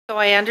So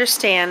I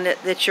understand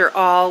that you're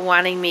all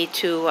wanting me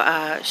to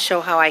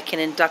show how I can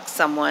induct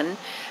someone,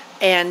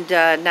 and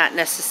not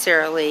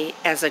necessarily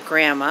as a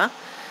grandma.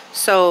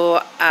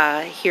 So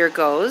here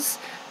goes.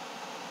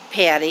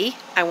 Patty,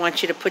 I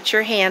want you to put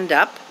your hand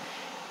up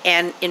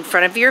and in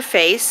front of your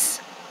face.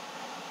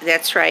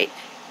 That's right.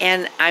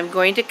 And I'm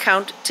going to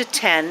count to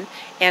 10,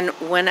 and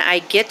when I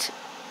get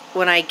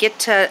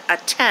to a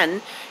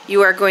 10,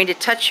 you are going to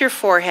touch your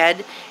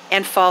forehead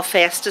and fall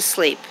fast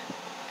asleep.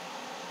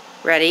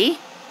 Ready?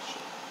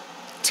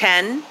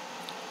 10,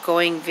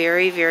 going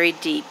very, very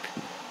deep.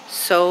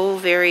 So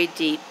very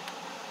deep.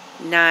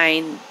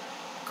 9,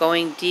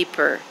 going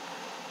deeper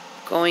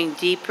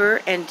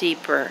and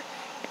deeper.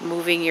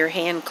 Moving your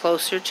hand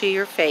closer to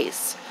your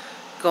face.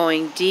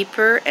 Going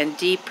deeper and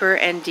deeper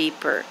and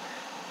deeper.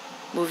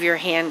 Move your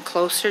hand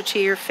closer to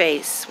your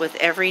face with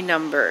every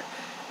number.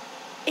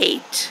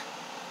 8,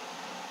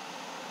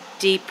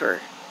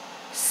 deeper.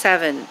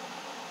 7,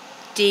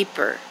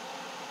 deeper.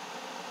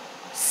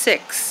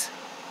 6,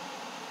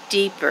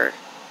 deeper.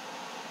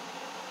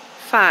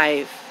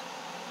 5,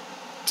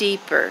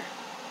 deeper.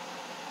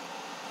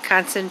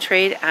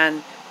 Concentrate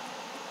on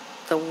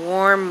the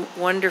warm,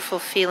 wonderful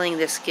feeling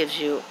this gives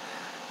you.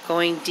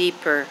 Going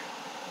deeper.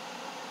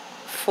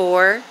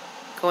 4,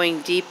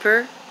 going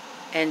deeper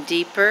and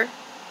deeper.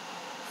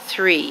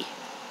 3,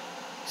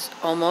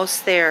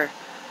 almost there.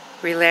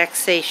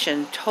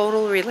 Relaxation,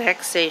 total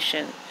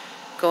relaxation.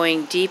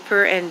 Going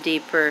deeper and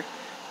deeper.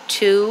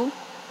 2,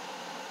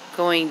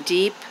 going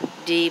deep,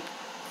 deep.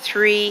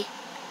 3,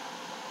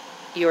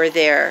 you're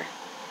there.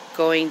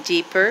 Going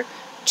deeper.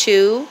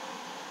 2,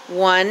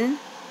 1,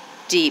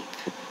 deep,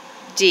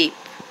 deep.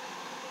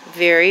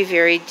 Very,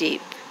 very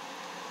deep.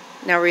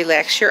 Now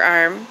relax your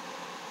arm.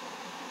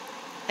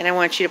 And I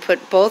want you to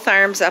put both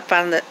arms up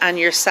on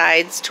your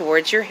sides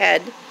towards your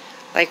head,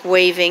 like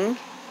waving.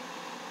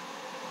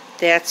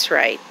 That's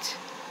right.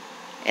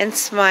 And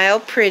smile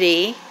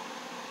pretty.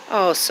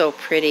 Oh, so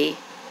pretty.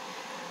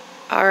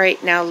 All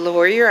right, now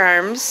lower your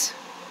arms.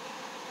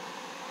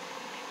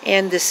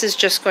 And this is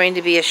just going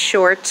to be a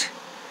short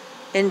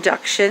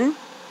induction.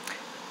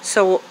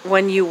 So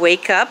when you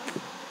wake up,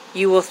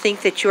 you will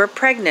think that you're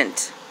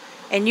pregnant.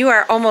 And you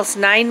are almost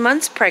 9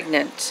 months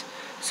pregnant.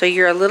 So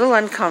you're a little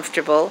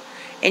uncomfortable.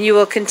 And you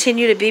will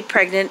continue to be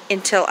pregnant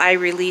until I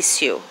release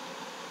you.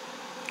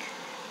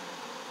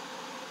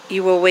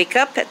 You will wake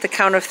up at the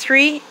count of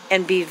 3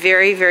 and be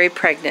very, very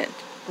pregnant.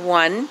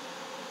 1,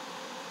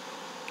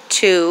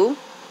 2,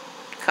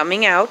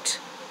 coming out,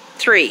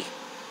 3.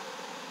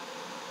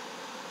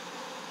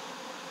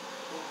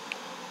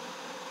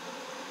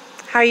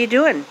 How are you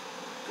doing?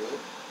 Good.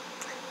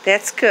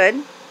 That's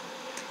good.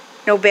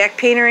 No back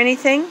pain or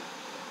anything?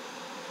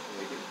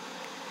 Maybe.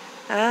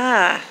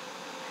 Ah.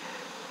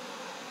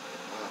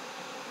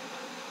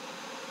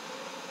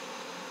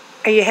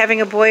 Are you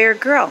having a boy or a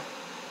girl?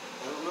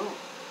 I don't know.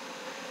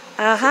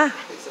 Uh-huh.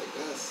 Surprise, I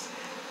guess.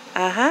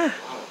 Uh-huh.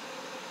 Wow.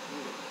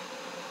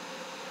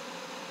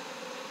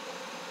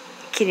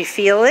 Can you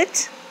feel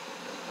it?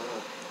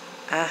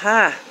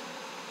 Uh-huh.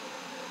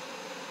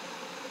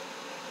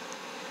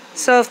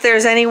 So if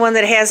there's anyone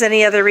that has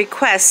any other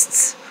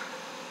requests,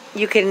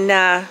 you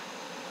can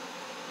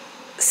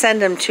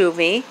send them to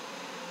me,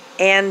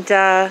 and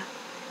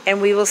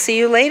we will see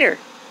you later.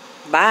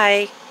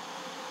 Bye.